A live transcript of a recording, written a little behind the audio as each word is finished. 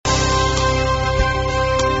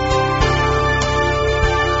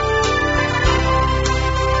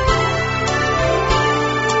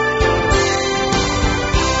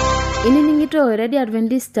Redi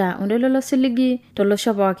Adventista undololo siligi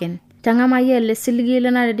tolosho pookin. Tang'amaye ele siligi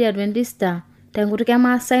lena Redi Adventista tenkutuk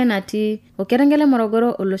Maasai natii Okerengele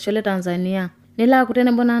Morogoro olosho le Tanzania. Nila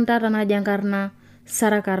kutenebo nantata naji enkarna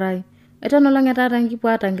Sara Karai. Etonolong etata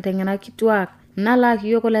nkipwata nkiteng'ena kituak nala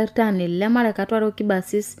kiyoko lairtani lemare katwaro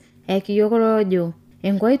kibasis kiyoko lojo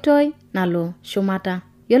enkoitoi nalo shumata.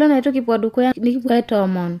 Yiolo naitoki pwa dukuya nikipwa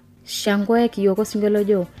toomon shangwe kiyoko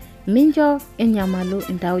singolojo mincho enyamalu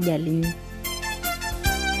intaujalini.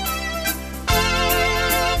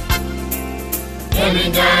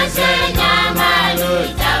 Eminjase nyamalu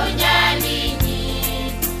intaujalini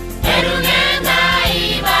erungenga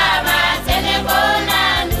ibaba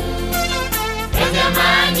tenebonanu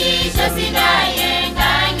ezamani shosidaye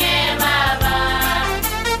ngange baba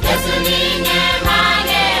yesuninye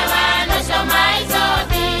mange wana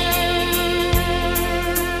shomaizobi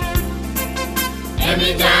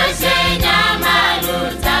Eminjase nyamalu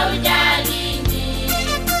intaujalini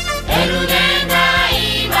erungenga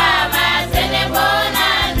ibaba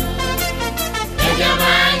tenebonanu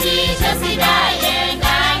ezamani shosidaye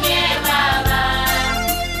ngange baba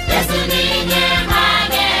yesuninye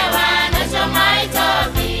mange wana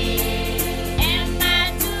shomaizobi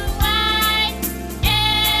ematuwai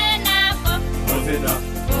enako Ozeda.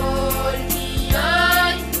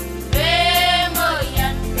 Olioy bemoya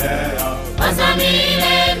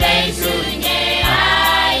Osamile beishunye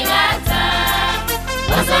aigata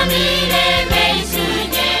Osamile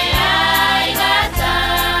beishunye aigata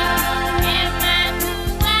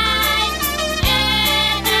ematuwai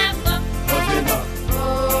enako Ozeda.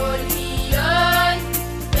 Olioy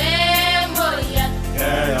bemoya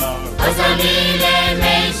Osamile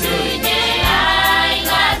beishunye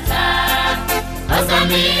aigata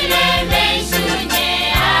Osamile beishunye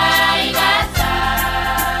aigata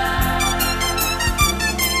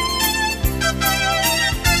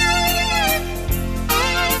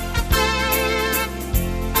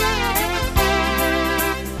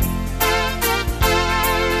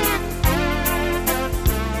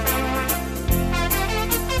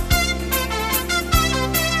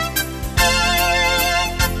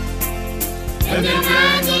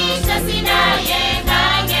Ezamani shosidaye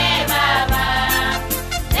ngange baba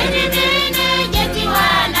Ezimene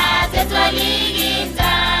jetiwana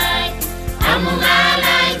tetwaligintai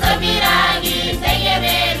Amugala itobiragi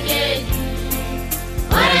teyebergeju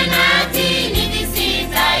Orenati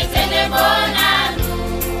nidisita itenebonanu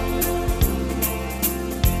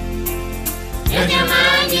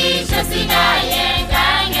Ezamani shosidaye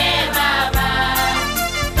ngange baba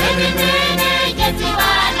Ezimene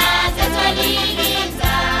jetiwana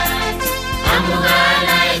tetwaligintai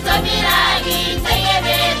Amugala itobiragi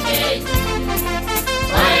teyebergeju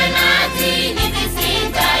Orenati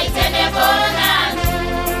nidisita itenebonanu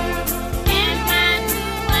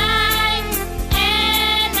Ematuwai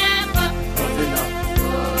enako Ozeda.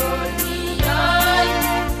 Olioy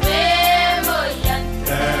bemoya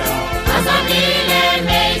Osamile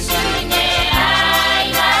beishunye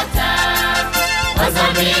aigata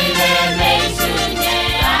Osamile beishunye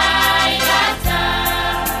aigata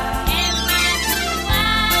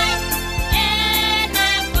Ematuwai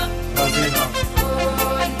enako Ozeda.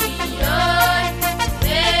 Olioy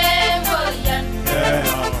bemoya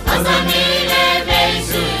Osamile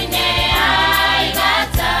beishunye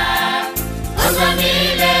aigata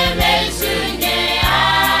Osamile beishunye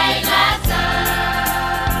aigata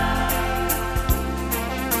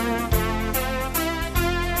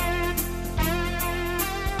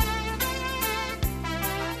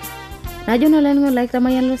Najono lengo like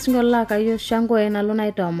tamayan lo singola kayo shangwe nalo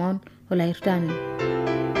naitomon olairtani.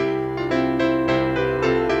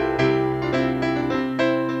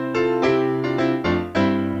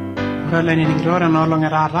 Ore nikitore nolong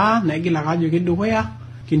erata negila kajo kidukuya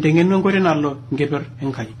kinteng'enu enkoitoi nalo nkeper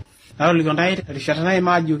Enkai. Naloliki ntae terishata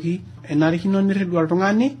naima ajoki enarikino nirridua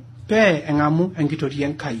oltung'ani pee eng'amu enkitotio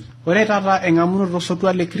Enkai. Ore taata eng'amunoto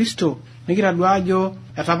osotua le Kristo nikitadua ajo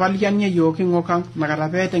etapalikia yiok ing'okang nakata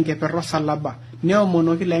pee tenkeper osalaba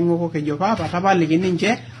neomonoki laing'okok ejo Papa tapaliki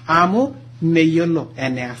ninche amu meyiolo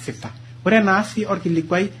eneasita. Ore naa sii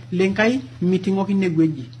orkilikwai lenkai miting'oki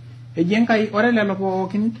inewueji. Eji Enkai ore lelo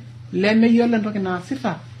pookin lemeyiolo entoki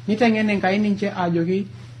naasita niteng'en Enkai ninche ajoki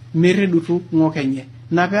merredutu ng'ok enye.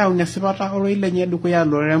 Na peyau nesipata oroi lenye dukuya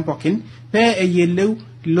loreren pookin pee eyiolou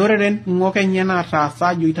loreren ng'ok enye nataasa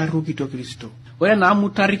ajo itarrukito Kristo. Ore naa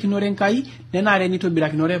mutarrikinore Enkai nenare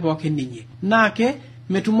nitobirakinore pookin ninye. Naake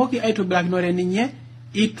metumoki aitobirakinore ninye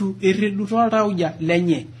itu erreduto oltauja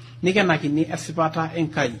lenye nikenakini esipata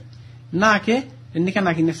Enkai. Naake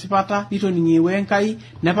nikenakini esipata nitoning'ie Enkai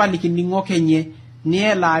nepalikini ng'ok enye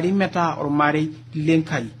nielaari metaa ormarei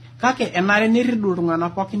lenkai. kake enare nirridu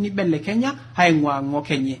iltung'anak pookin nibelekenya aing'ua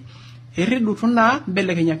ng'okenye. Irridutu naa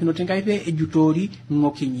mbelekenyakinote Enkai pee ejutoori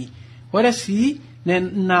ng'okinyi. Ore sii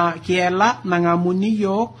na kiela nang'amuni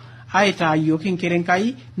yiok aitaa yiok inkera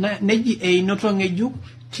Enkai neji einoto ng'ejuk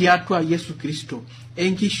tiatua Yesu Kristo,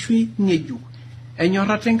 enkishui ng'ejuk.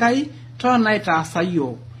 Enyorrata Enkai naitaasa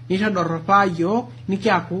yiok, nitodorropaa yiok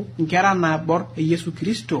nikiaku inkera naabor e Yesu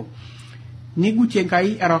Kristo. Nigutie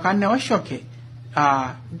Enkai erokan eoshoke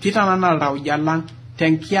kitanana iltauja lang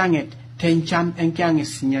tenkiyang'et tenchan enkiyang'et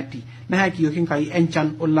sinyati. Neyaki yiok Enkai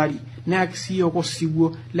enchan olari, neyaki sii yiok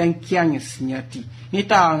osiwuo lenkiyang'et sinyati.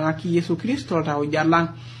 Nitaang'aki Yesu Kristo iltauja lang,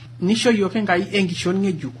 nisho yiok Enkai enkishon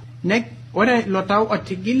ng'ejuk. Ore ilo tau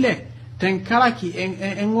otigile tenkaraki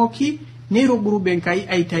eng'oki nirubirub Enkai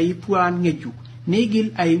aitai puan ng'ejuk,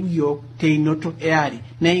 niigil aiu yiok teinoto eare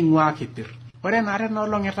neing'ua kipir. Ore naare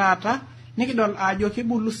enoolong' etaata nikidol ajo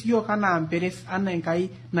kibulu yiok anaa mperes, anaa Enkai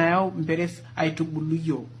nayau mperes aitubulu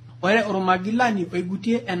yiok. Ore ormagilani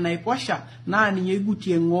oigutie enaiposha naa ninye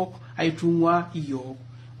oigutie ng'ok aitung'ua yiok.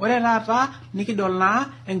 Ore taata nikidol naa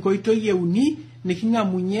enkoitoi euni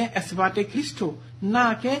niking'amunye esipata e Kristo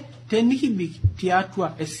naake tenikibik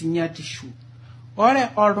tiatua esinyatishu. Ore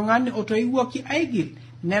oltung'ani otoiwuoki aigil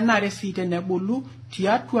nenare sii tenebulu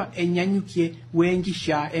tiatua enyanyukie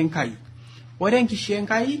wenkishaa Enkai. Ore enkishaa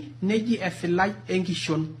Enkai neji esilai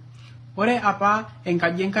enkishon. Ore apa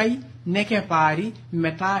enkaji Enkai nekepaari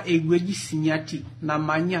metaa ewueji sinyati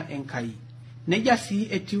namanya Enkai. Neja sii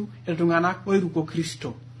etiu iltung'anak oiruko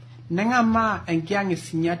Kristo. Neng'amaa enkiyang'et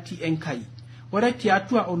sinyati Enkai. Ore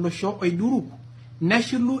tiatua olosho oiduruk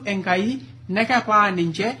neshilu Enkai nekepaa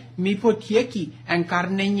ninche mipotieki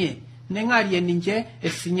enkarna enye, neng'arie ninche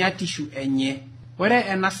esinyatishu enye. Ore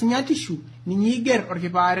ena sinyatishu ninye iger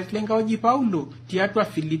orkipaaret lenkai oji Paulo tiatua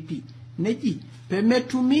Filipi, neji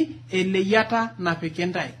pemetumi eleyiata napiki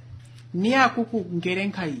ntae. Niakuku nkera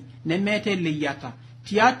Enkai nemeeta eleyiata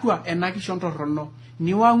tiatua ena kishon torrono,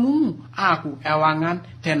 niwang'ung'u aaku ewang'an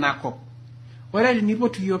tenakop. Ore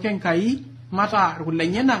tenipotu yiok Enkai mataa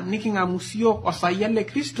irkulenyena niking'amu siyiok osayian le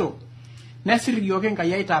Kristo, nesir yiok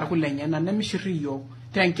Enkai aitaa irkulenyena nemishirri yiok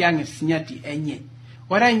tenkiyang'et sinyati enye.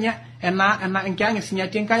 Ore nye ena enkiyang'et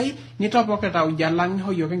sinyati Enkai nitopok iltauja lang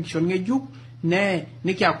niho yiok enkishon ng'ejuk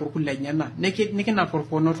nikiaku irkulenyena nikinap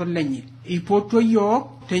orponoto lenye. Ipotuo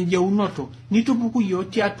yiok tenjeunoto nitupuku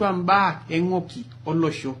yiok tiatua mbaa eng'oki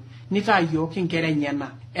olosho, nitaa yiok inkera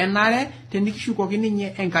enyena. Enare tenikishukoki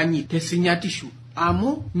ninye enkanyit tesinyatishu,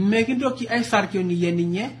 amu mekintoki aisarkioniyie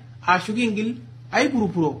ninye ashu kingil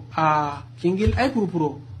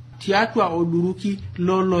aipurupuro tiatua oduruki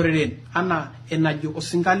loloreren anaa enajo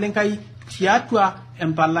osinka lenkai tiatua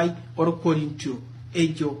empalai orkorintio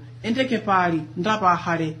ejo entekepaari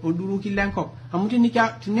ntapaahare oduruki lenkop, amu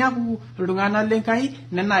tiniaku iltung'anak lenkai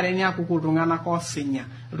nenare niakuku iltung'anak osinya,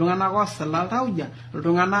 iltung'anak osila iltauja,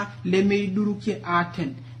 iltung'anak lemeidurukie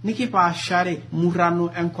aaten. Nikipaashare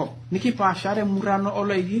murrano enkop, nikipaashare murrano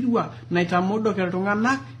oloirirua naitamodok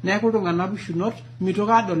iltung'anak neeku iltung'anak pishunot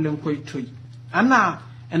mitoki adol enkoitoi. Anaa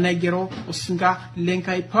enaigero osinka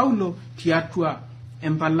lenkai Paulo tiatua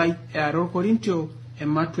empalai eare orkorintio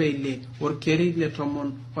ematua 6 orkeri le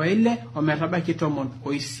 16 ometabaiki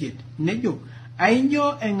 18. Nejo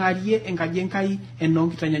ainyoo eng'arie enkaji Enkai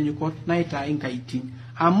enoonkitanyanyukot naitaa inkaitin,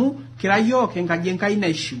 amu kira yiok enkaji Enkai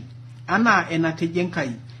naishiu anaa enatejo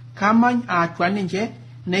Enkai, kamany atua ninche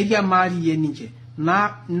neiriamaarie ninche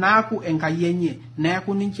naaku Enkai enye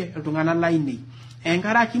neeku ninche iltung'anak lainei.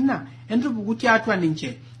 Enkaraki ina entupuku tiatua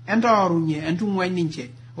ninche entoorunye entung'uai ninche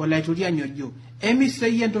olaitoriani ojo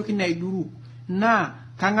emiseyie entoki naiduruk naa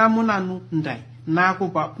kang'amu nanu ntae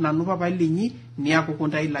naaku nanu papai linyi niakuku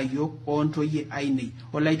ntae layiok ontoyie ainei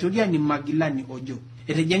olaitoriani Magilani ojo.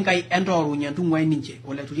 Etejo Enkai entoorunye entung'uai ninche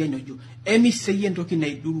olaitoriani ojo emiseyie entoki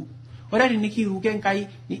naiduruk. Ore tenikiruke Enkai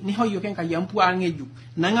niho yiok Enkai ampua ng'ejuk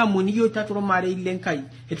nang'amuni yiok tiatua ormarei lenkai,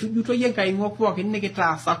 etujutoyie Enkai ng'ok pookin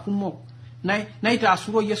nikitaasa kumok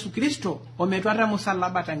naitaasuro Yesu Kristo ometuata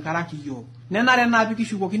musalaba tenkaraki yiok. Nenare naa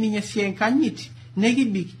pikishukoki ninye sii enkanyit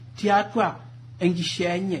nekibik tiatua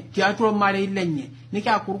enkishaa enye, tiatua ormarei lenye,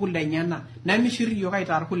 nikiaku irkulenyena, nemishirri yiok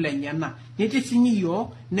aitaa irkulenyena, nitisinyi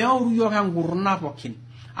yiok neoru yiok enkurruna pookin.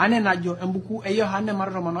 Ane najo embuku e Yohane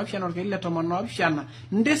 17:17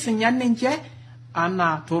 ntisinya ninche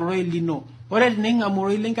anaa toroi lino. Ore tening'amu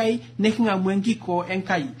oroi lenkai niking'amu enkikoo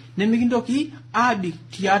Enkai, nemikintoki aabik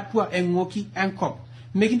tiatua eng'oki enkop,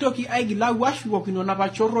 mikintoki aigil ashukokino napa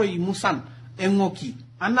chorroi musan eng'oki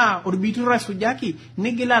anaa orbiturro esujaki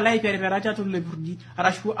nigil alo aiperipera tiatua lepurdi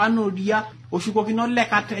arashu anoodia oshukokino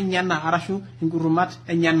lekat enyena arashu inkurumat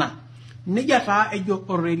enyena. Nejia taa ejo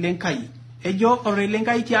oroi lenkai. ejo ororei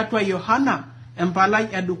lenkai tiatua Yohana empalai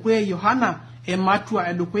edukuya Yohana ematua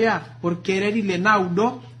edukuya orkereri le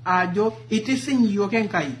naudo ajo itisinyi yiok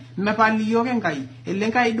Enkai mepali yiok Enkai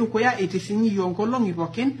elenkai dukuya itisinyi yiok nkolong'i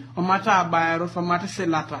pookin omata abayarot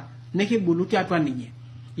omatisilata nikibulu tiatua ninye.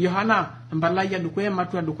 Yohana empalai edukuya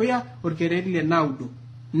ematua edukuya orkereri le naudo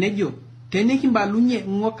nejo tenikimbalunye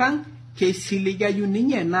ng'okang keisiligayu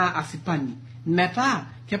ninye naa asipani metaa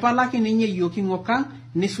kepalaki ninye yiok ng'okang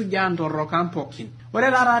nisujaa ntorrokang pookin.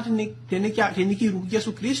 Ore taata tenikiru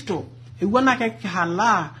Yesu Kristo ewuon ake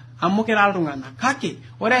kihalaa amu kira iltung'anak kake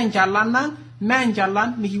ore enchalan mee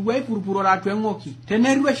enchalan nikipuo aipurupurore atua eng'oki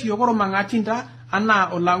teneruesh yiok ormang'atinda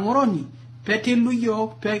anaa olang'oroni petilu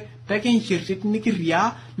yiok pekinchirtit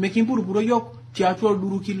nikirriaa mekimpurupuro yiok tiatua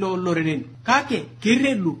olduruki loreren kake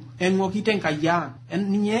kirrelu eng'oki tenkai ang'.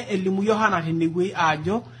 Ninye elimu Yohana tenewuei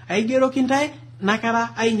ajo aigeroki ntae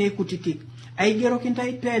nakera ainei kutitik aigeroki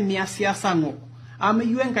ntae peemiasiasa ng'ok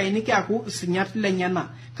ameyieu Enkai nikiaku isinyat lenyena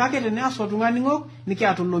kake teneas oltung'ani ng'ok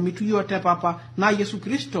nikiatu lomitu yiok te papa naa Yesu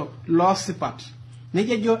Kristo loosipat.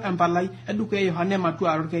 Nejia ejo empalai edukuya Yohana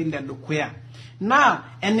ematua orkereri le dukuya naa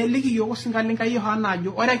eneliki yiok osinkalinkai Yohana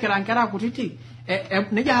ajo ore kira nkera kutitik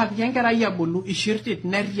nejia haki enkerai ebulu ishirtit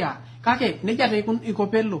nerria kake nejia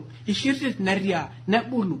ikopelo ishirtit nerria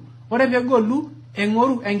nebulu ore pegolu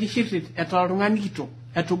eng'oru enkishirtit etaa oltung'ani kitok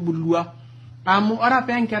etubulua amu ore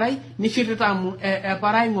apa enkerai nishirtit amu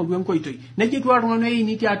eparai ng'oru enkoitoi nejia etua oltung'ani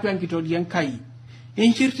oini tiatua enkitoria Enkai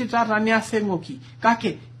inshirtit taata nias eng'oki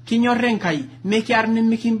kake kinyorr Enkai mikiar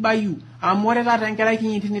nimikimbayu amu ore taata enkerai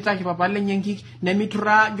kinyiti nitaki papa lenye nkik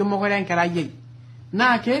nemiturraa jomokore enkerai ai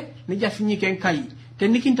naake nejia sinyike Enkai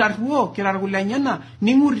tenikintarruo kira irkulenyana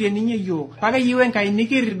ning'urrie ninye yiok kake yieu Enkai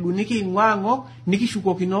nikirridu nikiing'ua ng'ok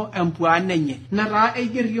nikishukokino empuan enye. Nataa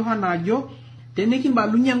eiger Yohana ajo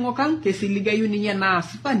tenikimbalunye ng'okang kesiligayu ninye naa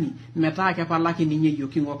asipani metaa kepalaki ninye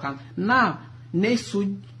yiok ng'okang naa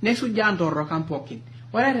nesujaa ntorrokang pookin.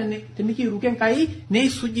 Ore tenikiruko Enkai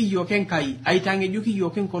neisuji yiok Enkai aitang'ejuki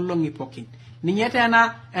yiok nkolong'i pookin. Ninye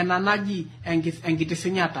tena ena naji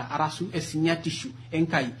enkitisinyata arashu esinyatishu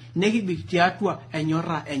Enkai nekibik tiatua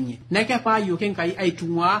enyorra enye nekepaa yiok Enkai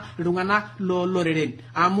aitung'ua iltung'anak loreren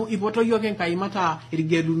amu ipoto yiok Enkai mataa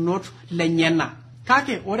irgelunot lenyena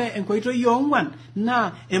kake ore enkoitoi yoong'uan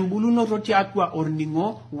naa embulunoto tiatua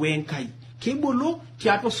orning'o w'Enkai kibulu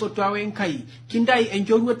tiatua sotua w'Enkai kintai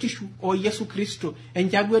enchoruetishu o Yesu Kristo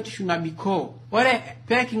encharuetishu nabikoo ore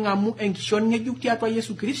peking'amu enkishon ng'ejuk tiatua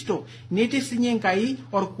Yesu Kristo nitisinye Enkai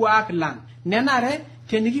orkuak lang nenare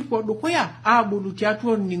tenikipuo dukuya aabulu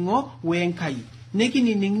tiatua orning'o w'Enkai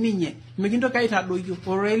nikinining ninye mikintoki aitadoyio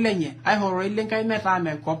ororei lenye aihororei lenkai metaa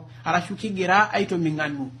menkop arashu kigira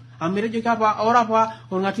aitoming'anu amerejo kapa ora pa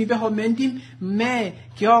orng'atui pehomo entim mee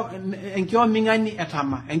enkioming'ani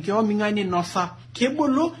etama enkioming'ani nosa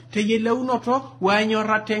kibulu teyieleunoto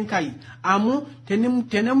wenyorrata Enkai amu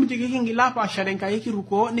tenemutiki kingila apaashare Enkai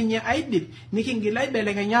kirukoo ninye aidip nikingila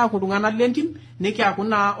aibelekenya aaku iltung'anak lentim nikiaku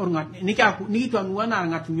naa nikitwang'ua naa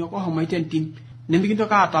irng'atunyok ohomoita entim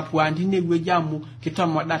nemikintoki aatapuan tinewueji amu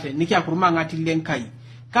kitomodate nikiaku irmang'ati lenkai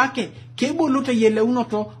kake kibulu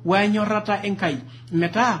teyieleunoto wenyorrata Enkai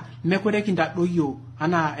metaa mekure kintadoyio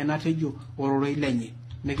anaa enatejo ororei lenye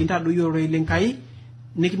mekintadoyio ororei lenkai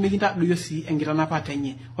mikintadoyio sii enkitanapata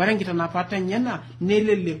enye ore enkitanapata enye na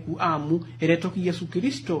neleleku amu eretoki Yesu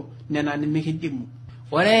Kristo nena nimikidimu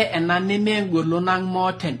ore ena nemeengolon ang'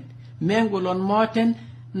 mooten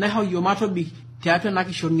nahoyio matobik tiatua ena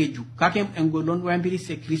kishon ng'ejuk kake engolon wempiris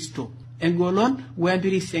e Kristo engolon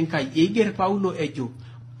wempiris Enkai eiger Paulo ejo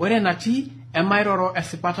ore natii emairoro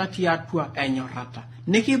esipata tiatua enyorrata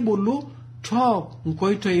nikibulu too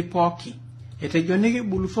nkoitoi pooki etejo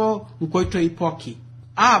nikibulu too nkoitoi pooki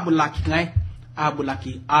aabulaki ng'ae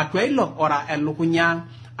aabulaki atua ilo ora elukunya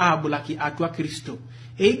aabulaki atua Kristo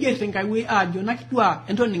eiger tenkaiwei ajo nakitua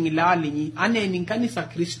entoning'ilewa linyi anaa eninkanisa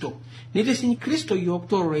Kristo nitisiny Kristo yiok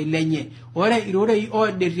tororei lenye ore irorei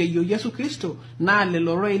oderrie yiok Yesu Kristo naa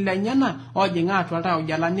lelo rorei lenyana ojing'a atua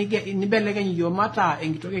iltauja nibelekeny yiok mataa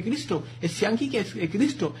enkitok e Kristo esiankiki e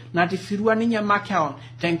Kristo natisirua ninye makeon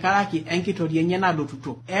tenkaraki enkitoria enye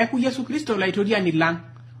nalotuto eeku Yesu Kristo olaitoriani lang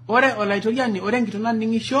ore olaitoriani ore enkitok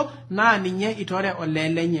naning'isho naa ninye itore olee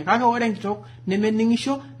lenye kake ore enkitok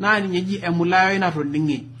nemening'isho naa ninye eji emulaoi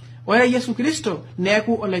natoning'e ore Yesu Kristo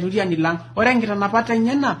neeku olaitoriani lang ore enkitanapata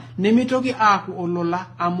enyena nemitoki aaku olola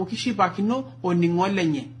amu kishipakino oning'o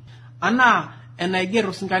lenye anaa enaiger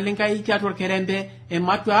osinkalinkai tiatua orkerembe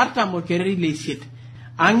ematua 40 orkereri leisiet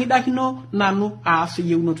ang'idakino nanu aas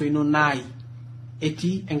eyieunoto ino naai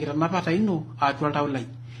etii enkitanapata ino atua oltau lai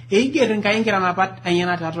eiger Enkai nkitanapat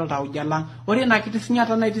enyana tiatua iltauja lang. Ore ina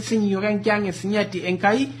kitisinyata naitisiny iyiok enkiang esinyati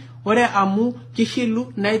Enkai, ore amu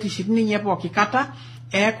kishilu naitiship ninye pooki kata,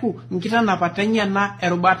 eeku nkitanapat enyana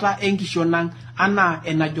erubata enkishon ang anaa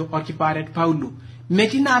enajo orkipaaret Paulo.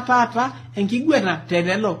 Metii naa taata enkiguana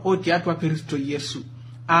telelo otiatua Kristo Yesu,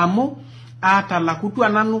 amu atalakutua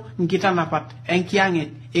nanu nkitanapat enkianget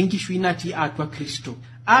enkishui natii atua Kristo.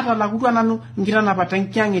 Atalakutua nanu nkitanapat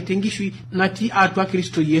enkianget enkishui natii atua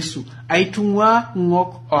Kristo Yesu, aitung'ua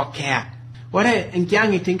ng'ok okea. Ore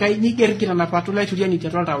enkianget Enkai niger nkitanapat olaituriani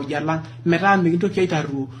tiatua iltauja lang metaa mikintoki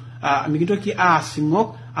aitaruo, mikintoki aas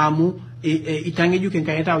ng'ok amu itang'ejuk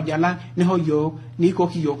Enkai iltauja lang neho yiok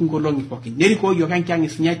niikoki yiok nkolong'i pookin. Nerikoo yiok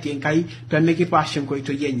enkianget sinyati Enkai pemekipaash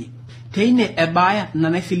enkoitoi enye. Teine ebaaya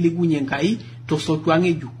nanaisiligunye Enkai tosotua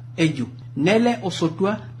ng'ejuk ejo, nele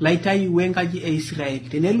osotua laitayu wenkaji Israeli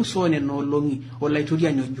tenelusoo nena olong'i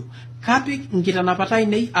olaituriani ojo, kapik nkitanapat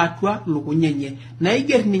ainei atua lukuny enye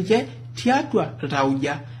naiger ninche tiatua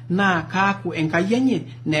iltauja naa kaaku Enkai enye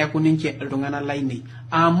neeku ninche iltung'anak lainei,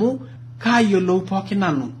 amu kaayiolou pooki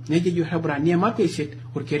nanu. Nejo Waebrania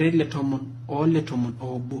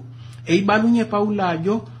 10:11. Eibalunye Paulo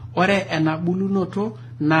ajo ore enabulunoto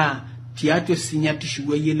naa tiatua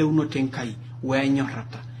sinyatishu eyiolounoto Enkai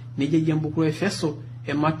wenyorrata. Nejo embuku Efeso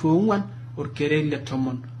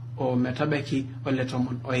 4:10 ometabaiki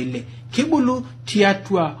 16. Kibulu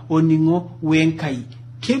tiatua oning'o wenkai,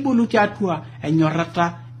 kibulu tiatua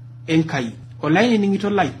enyorrata Enkai. Olainining'ito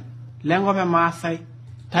lai lenkop emaasai,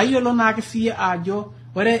 tayiolo naake siye ajo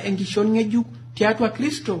ore enkishon ng'ejuk tiatua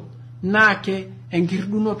Kristo naake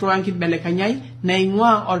enkirdunoto enkibelekenyai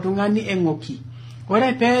naing'ua oltung'ani eng'oki.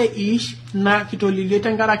 Ore pee iish na kitolilio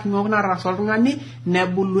tenkaraki ng'ok nataasa oltung'ani,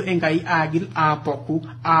 nebulu Enkai aagil aapoku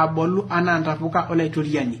aabolu anaa ntapuka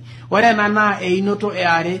olaituriani. Ore ena naa einoto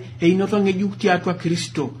eare, einoto ng'ejuk tiatua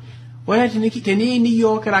Kristo. Ore teniini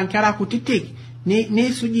yiok kira nkera kutitik,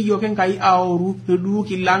 niisuji yiok Enkai aoru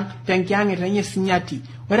eduuki lang tenkiang'et enye sinyati.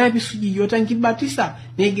 Ore piisuji yiok tenkibatisa,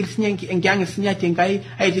 neigil sinye enkiang'et sinyati Enkai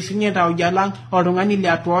aitisinye iltauja lang oltung'ani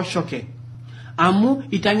liatooshoke. Amu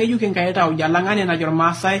itang'ejuk Enkai iltauja lang anaa enajo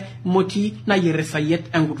irmaasai moti nayier isayiet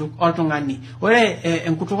enkutuk oltung'ani. Ore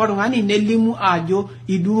enkutuk oltung'ani nelimu ajo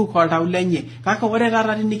iduruk oltau lenye. Kake ore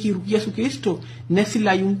taata tenikiruk Yesu Kristo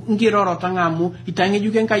nesilayu nkirorotang amu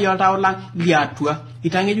itang'ejuk Enkai oltau lang liatua.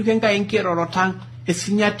 Itang'ejuk Enkai nkirorotang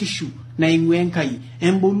esinyatishu naing'ua Enkai.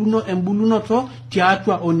 Embulunoto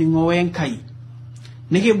tiatua oning'o wenkai.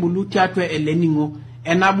 Nikibulu tiatua ele ning'o.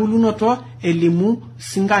 Enabulunoto elimu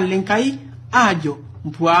singan lenkai ajo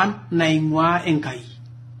mpuan naing'ua Enkai.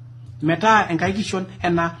 Metaa Enkai kishon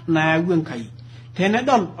ena nayau Enkai.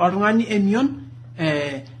 Tenedol oltung'ani emion,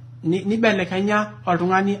 nibelekenya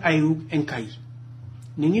oltung'ani airuk Enkai.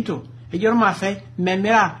 Ning'ito, ejo irmaasai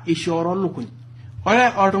memira ishooro lukuny.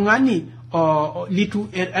 Ore oltung'ani litu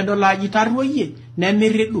edol aji tarruoyie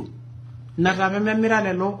nemirridu. Nata memira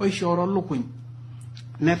lelo oishooro lukuny.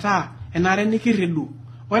 Metaa enare nikirridu.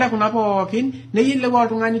 Ore kuna pookin neyiolou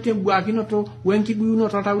oltung'ani tembuakinoto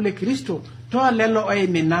wenkibuyunoto oltau le Kristo too lelo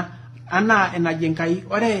oimina anaa enajo Enkai.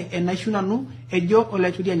 Ore enaishu nanu ejo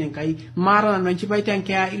olaituriani Enkai, maata nanu enchipai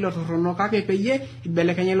tenkeya ilo torrono, kake peyie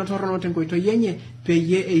ibelekenya ilo torrono tenkoitoi enye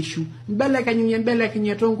peyie eishu.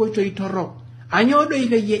 Ibelekenyunye tonkoitoi torrok. Anyoo doi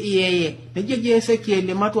peyie iyeye, nejo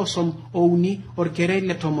Ezekiel 3:9 orkeret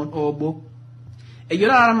le 11. Ejo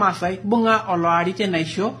taata irmaasai bunga oloarita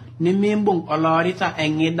enaisho nemimbung oloarita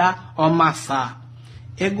eng'ida omasaa.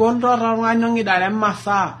 Egol taata oltung'ani ong'idare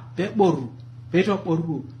masaa peeboru,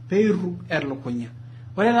 peitoboru, peiru elukunya.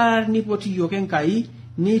 Ore taata nipoti yiok Enkai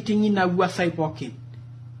niiting' ina wuasai pookin.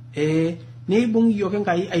 Neibung yiok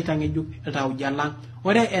Enkai aitang'ejuk iltauja lang.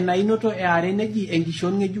 Ore enainoto eare neji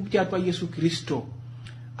enkishon ng'ejuk tiatua Yesu Kristo.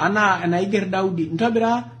 Anaa enaiger Daudi,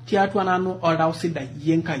 ntobira tiatua nanu oltau sidai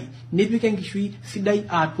yie Enkai, nipik enkishui sidai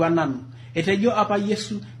atua nanu. Etejo apa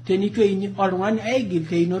Yesu tenitu eini oltung'ani aigil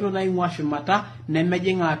teinoto naing'ua shumata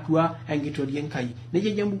nemejing atua enkitori Enkai. Nejo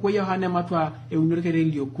embuku Yohane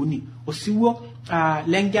 3:3 osiwuo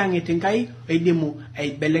lenkiang'et Enkai oidimu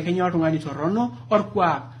aibelekenya oltung'ani torrono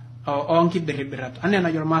orkuak onkibiribirat. Anaa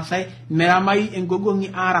enajo irmaasai meramai engogong'i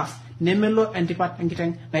aras nemelo entipat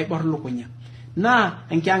enkiteng naibor lukunya. Naa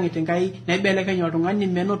enkiang'et Enkai naibelekenya oltung'ani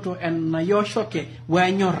menoto enayoshoke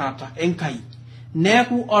wenyorrata Enkai.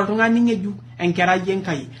 Neeku oltung'ani ng'ejuk enkerai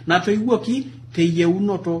Enkai natoiwuoki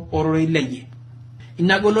teyieunoto ororei lenye.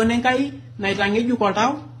 Ina golon Enkai naitang'ejuk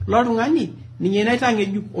oltau loltung'ani ninye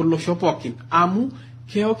naitang'ejuk olosho pookin, amu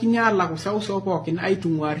keokini alaku seuseu pookin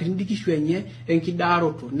aitung'uaa rindikishu enye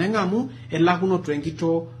enkidaaroto neng'amu elakunoto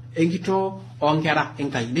enkitoo enkito onkera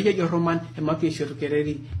enkai nejo Roman ematua eshetu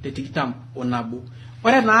kereri le tikitam onabo.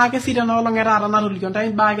 Ore naake sii tena olong etaata natolikio ntae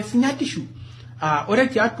mbaa ake sinyatishu. Ore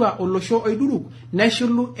tiatua olosho oiduruk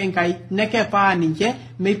neshulu enkai nekepaa ninche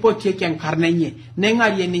meipotieki enkarna enye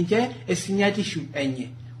neng'arie ninche esinyatishu enye.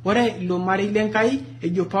 Ore ilo marei lenkai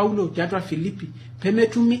ejo Paulo tiatua Filipi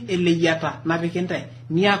pemetumi eleyiata napiki ntae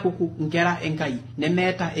niakuku nkera enkai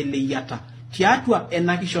nemeeta eleyiata tiatua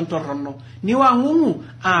enakishon torrono niwang'ung'u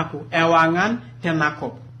aaku ewang'an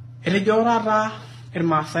tenakop. Etejo taata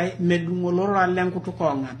irmaasai medung' olorora lenkutuk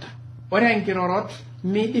oong'ata. Ore enkirorot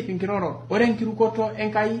meidip inkirorot. Ore enkirukoto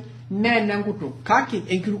enkai nene enkutuk kake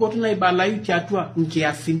enkirukoto naibalayu tiatua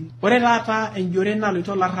nkiasin. Ore taata enjore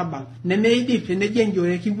naloito larrabal nemeidip teneji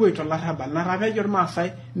enjore kipuoito larrabal. Narapejo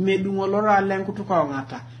irmaasai medung' olorora lenkutuk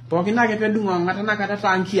oong'ata. Pookin ake pedung' oong'ata nakata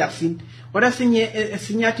taa nkiasin. Ore sinye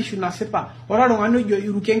esinyatishu nasipa ore oltung'ani ojo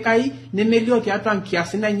iruke enkai nemelio tiatua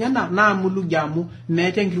nkiasin enyena naa mulugi amu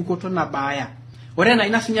meeta enkirukoto nabaaya. Ore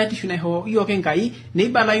ina sinyatishu naihoo iyiok enkai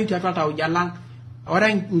neibalayu tiatua tauja lang.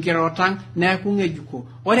 Ore nkirotang neeku ng'ejuko.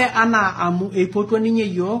 Ore anaa amu eipotuo ninye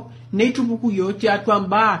yiok neitupuku yiok tiatua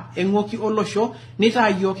mbaa eng'oki olosho nitaa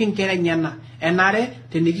yiok inkera enyena. Enare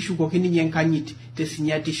tenikishukoki ninye enkanyit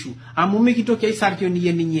tesinyatishu amu mikitoki aisarkio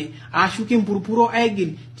ninye ashu kimpurpuro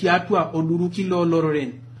aigil tiatua oduruki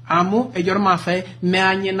loolororen amu ejo irmaasai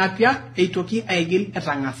meanye napia eitoki aigil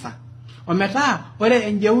etang'asa. Ometaa ore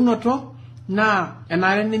enjeunoto naa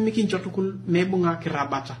enare nemikincho tukul meibung'a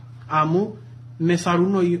kirabata amu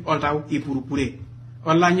mesarunoi oltau ipurupure.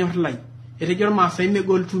 Olanyor lai etejo irmaasai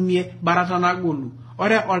megol tumie barata nagolu.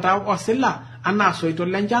 Ore oltau osila anaa soito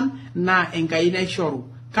lenchan naa enkai naishoru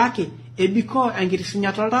kake ebikoo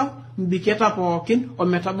enkitisinyata oltau mbiketa pookin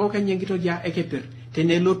ometabau kenya enkitoria ekepir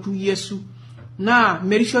tenelotu Yesu naa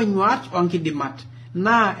merisho nyuat onkidimat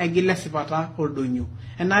naa egil esipata oldonyo.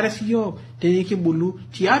 Enare siyo tenikibulu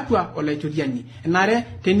tiatua olaitoriani. Enare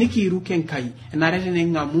tenikiiruk enkai. Enare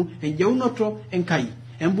tening'amu enjeunoto enkai.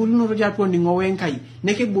 Embulunoto tiatua ning'o enkai.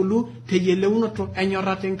 Nekibulu teyieleunoto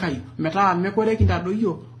enyorrata enkai. Metaa mekore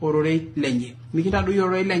kintadoyio ororei lenye. Mikintadoyio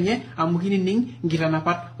ororei lenye amu kinining'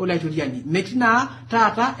 nkitanapat olaitoriani. Metii naa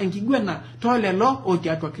taata enkiguana toolelo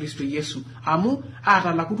otiatua Kristo Yesu. Amu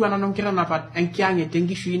atalakutua nanu nkitanapat enkiang'et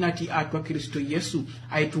enkishui natii atua Kristo Yesu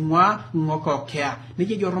aitung'ua ng'okokea.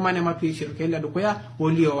 Nejo Roman ematua eshetu kele dukuya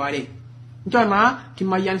olio ware. Ncho naa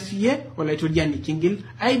kimayian siye olaitoriani kingil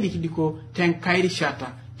aidikidiko tenkai rishata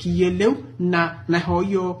kiyieleu na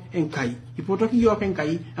nahoyo enkai. Ipotoki yiok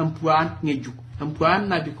enkai empuan ng'ejuk. Empuan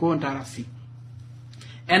nabikoo ntarasi.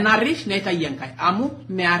 Enarish neitai enkai amu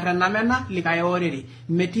mearrenamena likae orere.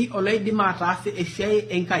 Metii oloidim ataas esiai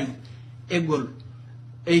enkai egol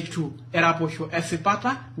eitu eraposho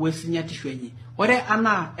esipata wesinyatishu enye. Ore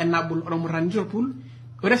anaa enabul ormurrani torpul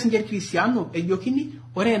ore sinche irkristiano ejokini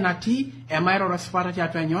ore enatii emairoro esipata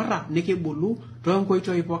tiatua enyorra nikibulu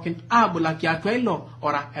toonkoitoi pookin aabulaki atua ilo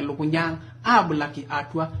ora elukunya aabulaki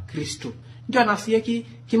atua Kristo. Njo nasieki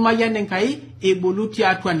kimayian enkai ebulu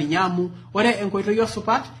tiatua ninye amu ore enkoitoi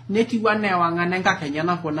osupat netiu anaa ewang'an enkakenya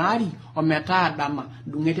naponari ometaa dama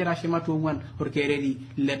dung'ete rashematu ong'uan orkereri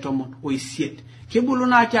le 18. Kibulu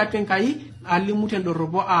naa tiatua enkai alimu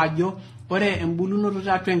tendorropo aajo ore embulunoto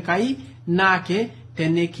tiatua enkai naake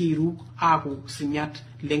tenekiiruk aaku sinyat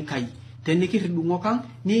lenkai. Tenikirridung'o kang'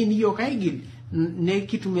 niyiok aigil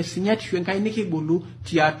nekitum esinyatishu enkai nikibulu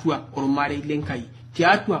tiatua ormarei lenkai.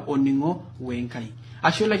 Tiatua oning'o wenkai.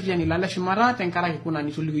 Ashe olaitoriani lale shumata tenkaraki kuna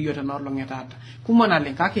nitoliki yiok tena olong etaata. Kumok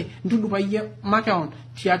naleng kake ntudupa yie makeon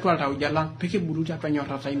tiatua iltauja lang pikibulu tiatua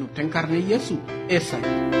enyorrata ino tenkarna Yesu esai.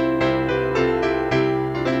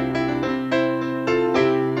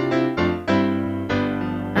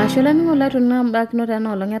 Ashe laningo laituna mbakino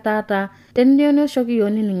tena olong etaata teniyo noshoki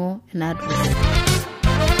yoni ningo enadru.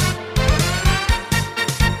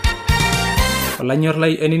 Olanyor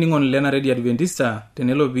lai eniningon lena Radio Adventista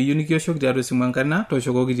tenelo piyieu nikioshoki tiatua esimu enkarna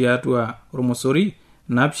toshokoki tiatua ormosori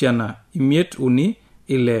 753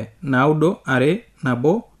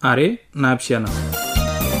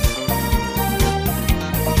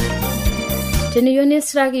 Teniyo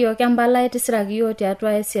nisiraki yiok embalai tisiraki yiok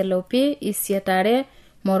tiatua SLP Isietare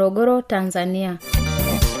Morogoro, Tanzania.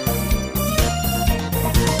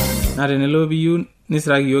 Na tenelo piyieu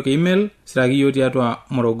nisiraki yiok email siraki yiok tiatua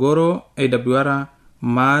Morogoro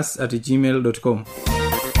awr@gmail.com.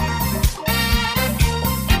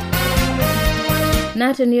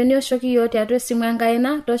 Na teniyo nioshoki yiok tiatua esimu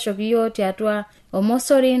enkaina toshoki yiok tiatua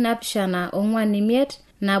omosori 745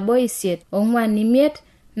 1isiet 458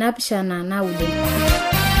 7.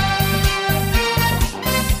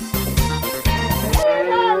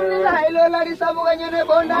 Gari sabuga nyene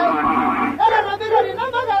bonda. Era rabira ni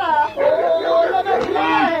namagala. Oh, namagala.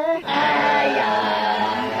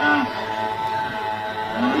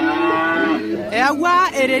 Eyawa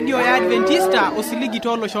eredio ya Adventista osiligi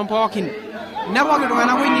tolo shompookin. Nepoki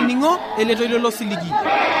tung'anak oinining'o eletoilo losiligi.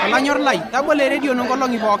 Olanyor lai, tabolo eredio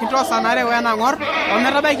nonkolong'i pookin toosanare wenang'or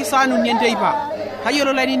ometabaiki saa uni enteipa.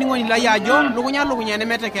 Tayiolo lainining'oni lai ajo lukunya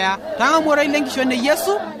nemetekeya. Tang'amuoroi lenkishon e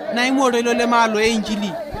Yesu naing'uoroi lemaalo e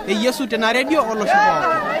Injili. E Yesu tena redio olosho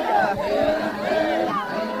pookin.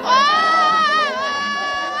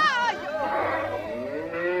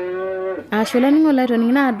 Asholani lai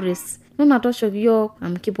toning'ina address nuna toshoki yok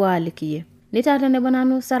amkipuo alikiye. Nitaata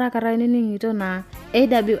nebonanu sarakara inining'ito na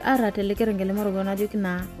AWR telekerengele morogo najoki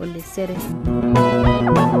na olesere.